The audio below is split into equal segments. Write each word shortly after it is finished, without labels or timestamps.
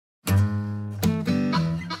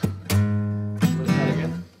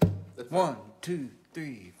1, 2,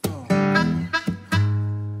 3, 4.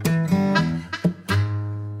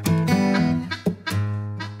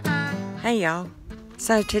 Hey y'all.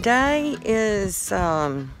 So today is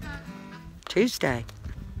Tuesday,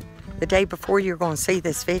 the day before you're going to see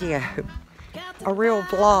this video. A real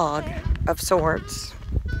vlog of sorts.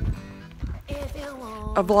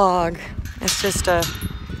 A vlog. It's just a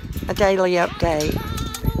daily update,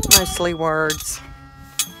 mostly words.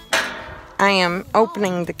 I am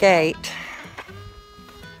opening the gate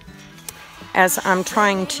as I'm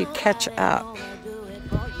trying to catch up.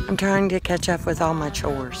 I'm trying to catch up with all my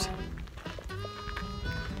chores.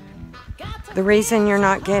 The reason you're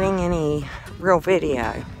not getting any real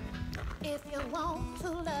video,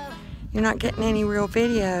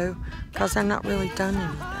 because I'm not really done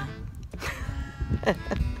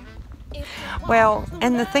anything. Well,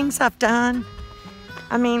 and the things I've done,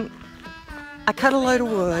 I mean, I cut a load of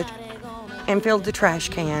wood and filled the trash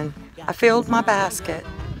can. I filled my basket,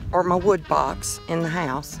 or my wood box in the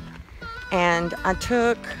house, and I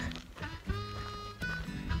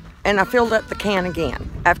filled up the can again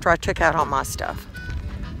after I took out all my stuff.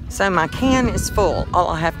 So my can is full. All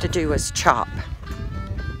I have to do is chop.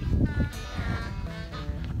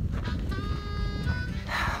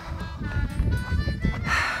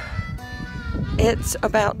 It's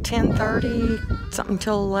about 10:30, something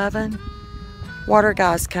till 11. Water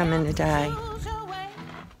guy's coming today.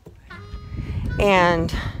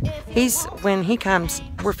 And when he comes,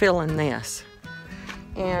 we're filling this.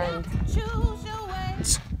 And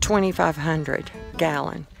it's 2,500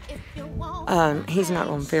 gallon. He's not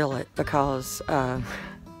going to fill it because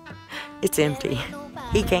it's empty.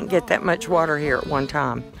 He can't get that much water here at one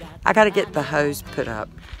time. I got to get the hose put up.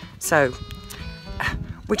 So,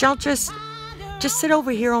 would y'all just sit over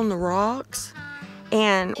here on the rocks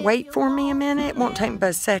and wait for me a minute? It won't take me but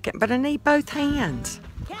a second, but I need both hands.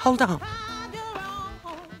 Hold on.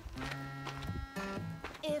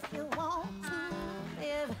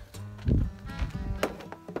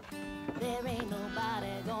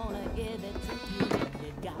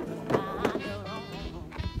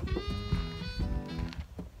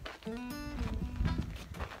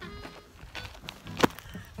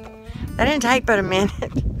 That didn't take but a minute.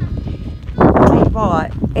 I'll tell you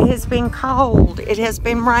what, it has been cold. It has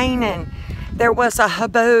been raining. There was a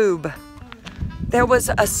haboob. There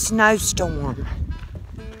was a snowstorm.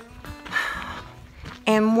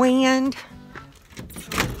 And wind.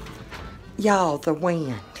 Y'all, the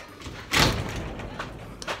wind.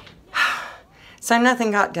 So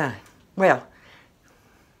nothing got done. Well,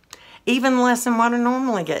 even less than what I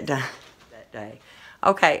normally get done that day.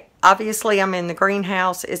 Okay, obviously I'm in the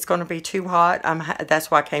greenhouse. It's going to be too hot. That's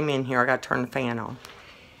why I came in here. I got to turn the fan on.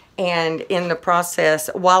 And in the process,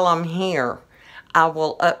 while I'm here, I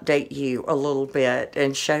will update you a little bit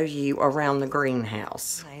and show you around the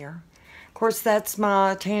greenhouse. There. Of course, that's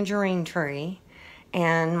my tangerine tree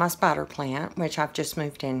and my spider plant, which I've just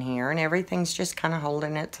moved in here. And everything's just kind of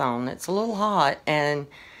holding its own. It's a little hot. And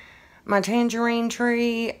my tangerine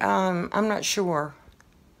tree, I'm not sure.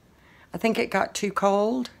 I think it got too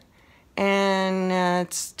cold, and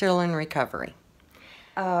it's still in recovery.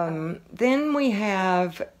 Then we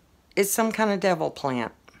have, it's some kind of devil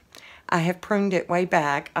plant. I have pruned it way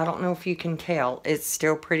back. I don't know if you can tell. It's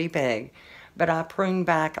still pretty big, but I pruned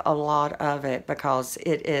back a lot of it because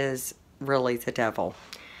it is really the devil.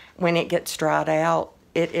 When it gets dried out,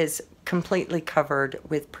 it is completely covered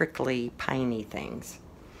with prickly, piney things.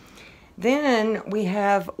 Then we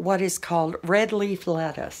have what is called red leaf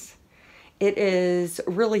lettuce. It is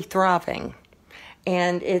really thriving,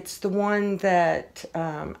 and it's the one that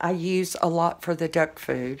I use a lot for the duck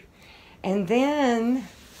food. And then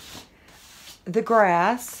the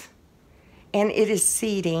grass, and it is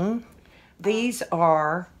seeding. These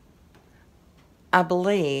are, I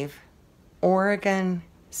believe, Oregon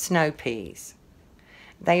snow peas.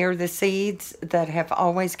 They are the seeds that have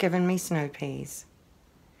always given me snow peas,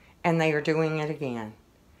 and they are doing it again.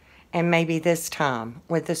 And maybe this time,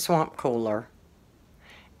 with the swamp cooler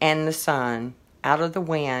and the sun, out of the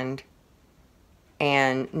wind,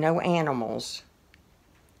 and no animals,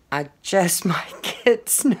 I just might get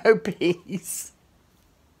snow peas.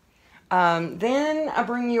 Then I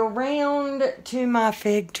bring you around to my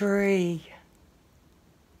fig tree.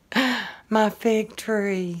 My fig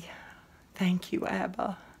tree. Thank you,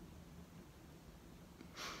 Abba.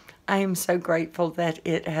 I am so grateful that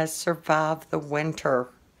it has survived the winter.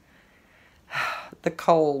 The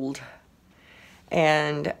cold,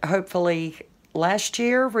 and hopefully last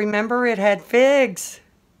year, remember, it had figs.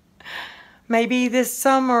 Maybe this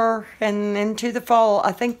summer and into the fall,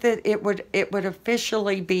 I think that it would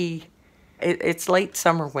officially be It's late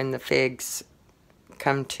summer when the figs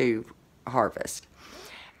come to harvest.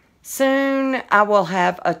 Soon I will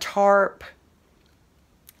have a tarp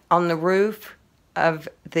on the roof of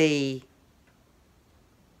the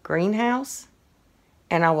greenhouse,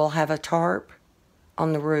 and I will have a tarp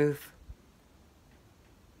on the roof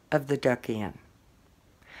of the duck inn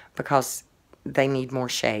because they need more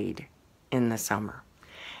shade in the summer.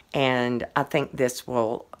 And I think this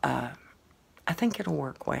will, I think it'll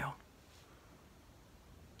work well.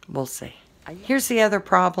 We'll see. Here's the other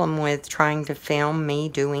problem with trying to film me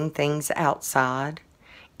doing things outside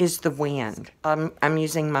is the wind. I'm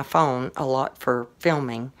using my phone a lot for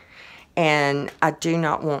filming, and I do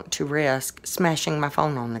not want to risk smashing my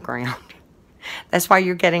phone on the ground. That's why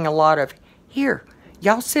you're getting a lot of, here,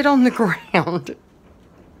 y'all sit on the ground.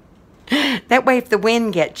 That way if the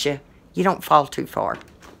wind gets you, you don't fall too far.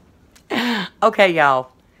 Okay,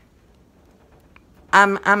 y'all.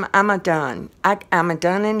 I'm a done. I'm a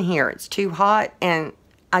done in here. It's too hot, and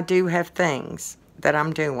I do have things that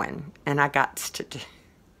I'm doing, and I got to do.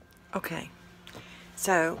 Okay,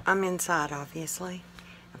 so I'm inside, obviously.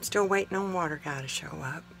 I'm still waiting on water guy to show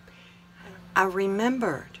up. I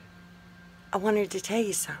remembered I wanted to tell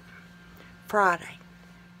you something. Friday.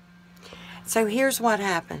 So here's what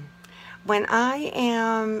happened. When I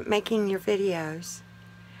am making your videos,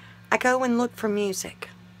 I go and look for music.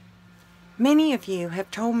 Many of you have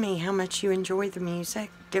told me how much you enjoy the music,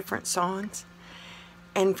 different songs.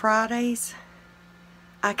 And Fridays,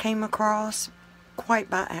 I came across, quite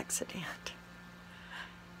by accident,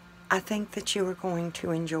 I think that you are going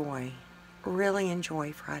to enjoy, really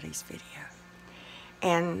enjoy Friday's video.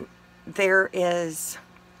 And there is,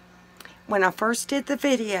 when I first did the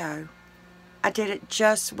video, I did it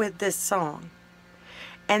just with this song.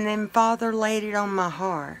 And then Father laid it on my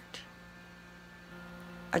heart.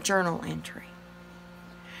 A journal entry.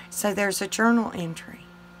 So there's a journal entry,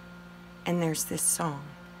 and there's this song.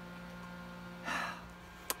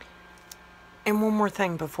 And one more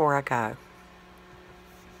thing before I go.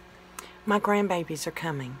 My grandbabies are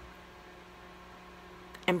coming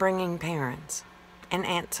and bringing parents and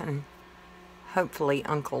aunts and hopefully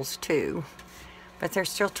uncles too, but they're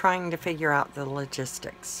still trying to figure out the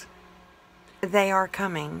logistics. They are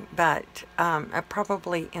coming, but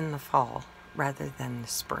probably in the fall rather than the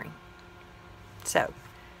spring. So,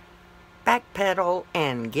 backpedal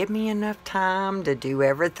and give me enough time to do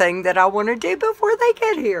everything that I want to do before they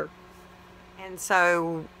get here. And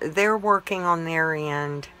so, they're working on their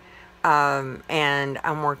end, and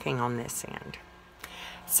I'm working on this end.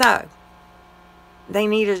 So, they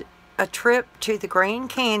need a trip to the Grand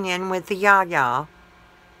Canyon with the Yaya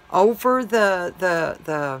over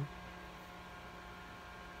the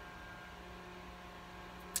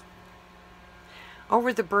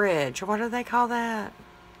over the bridge. What do they call that?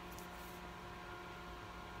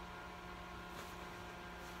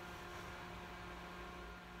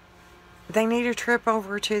 They need a trip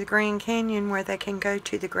over to the Grand Canyon where they can go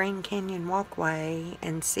to the Grand Canyon walkway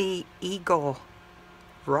and see Eagle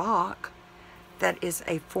Rock. That is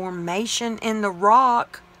a formation in the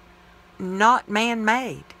rock, not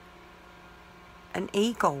man-made. An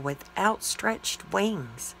eagle with outstretched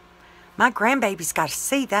wings. My grandbaby's got to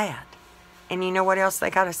see that. And you know what else they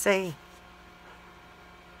got to see?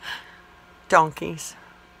 Donkeys.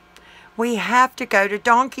 We have to go to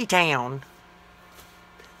Donkey Town.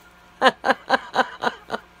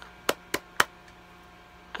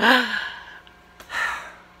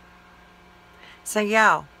 So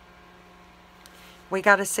y'all, we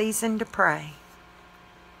got a season to pray.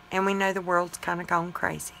 And we know the world's kind of gone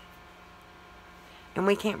crazy. And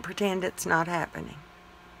we can't pretend it's not happening.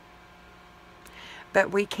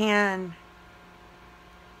 But we can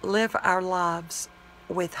live our lives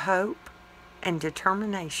with hope and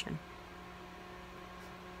determination.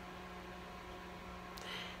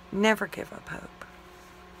 Never give up hope.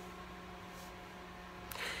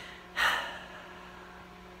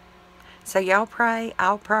 So y'all pray,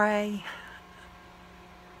 I'll pray.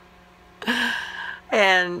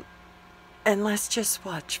 And let's just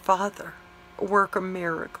watch Father work a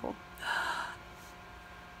miracle.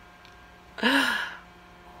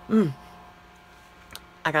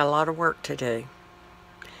 I got a lot of work to do,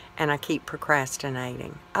 and I keep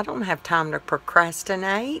procrastinating. I don't have time to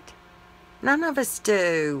procrastinate. None of us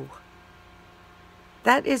do.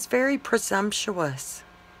 That is very presumptuous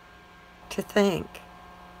to think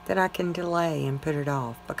that I can delay and put it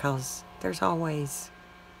off because there's always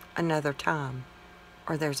another time,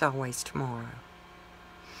 or there's always tomorrow.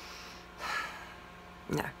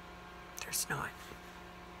 No, there's not.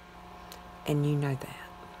 And you know that.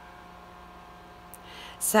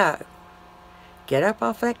 So, get up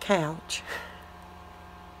off that couch.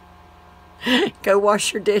 Go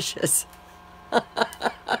wash your dishes.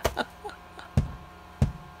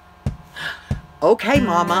 Okay,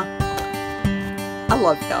 Mama. I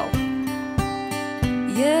love y'all.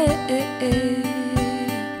 Yeah.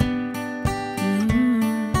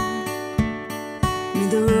 May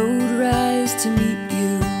the road rise to meet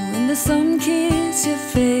you and the sun kiss your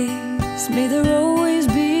face. May there always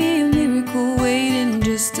be a miracle waiting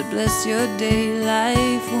just to bless your day.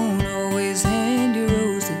 Life won't always hand you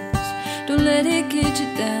roses. Don't let it get you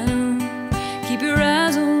down. Keep your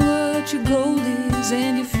eyes on what your goal is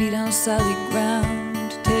and your feet on solid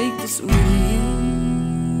ground. Take this with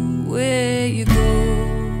you where you go.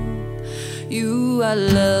 You are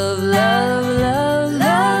love, love, love,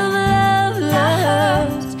 love, love,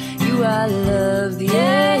 love. You are love,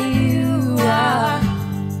 yeah, you are.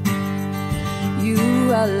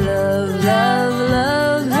 You are love, love,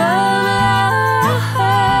 love, love,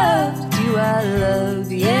 love. You are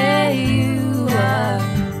love, yeah, you are.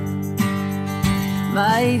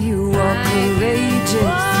 Might you walk courageously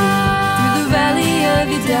through the valley of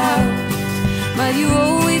your doubt. Might you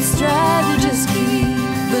always strive to just keep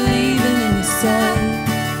believing in yourself.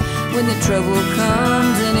 When the trouble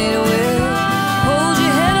comes, and it will, hold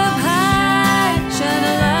your head up high. Shine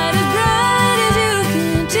a light as bright as you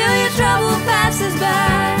can till your trouble passes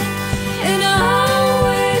by. And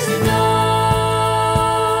always know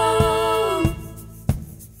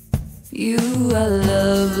you are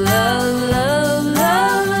love, love, love,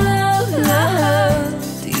 love, love, love.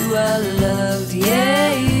 You are loved,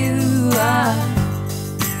 yeah, you are.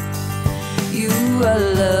 You are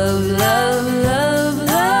love, love, love,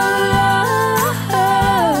 love,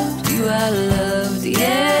 love. You are loved,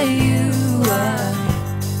 yeah, you are.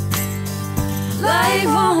 Life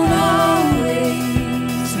won't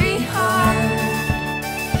always be hard,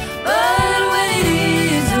 but when it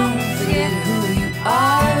is, don't forget who you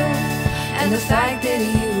are and the fact that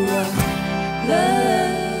you are loved.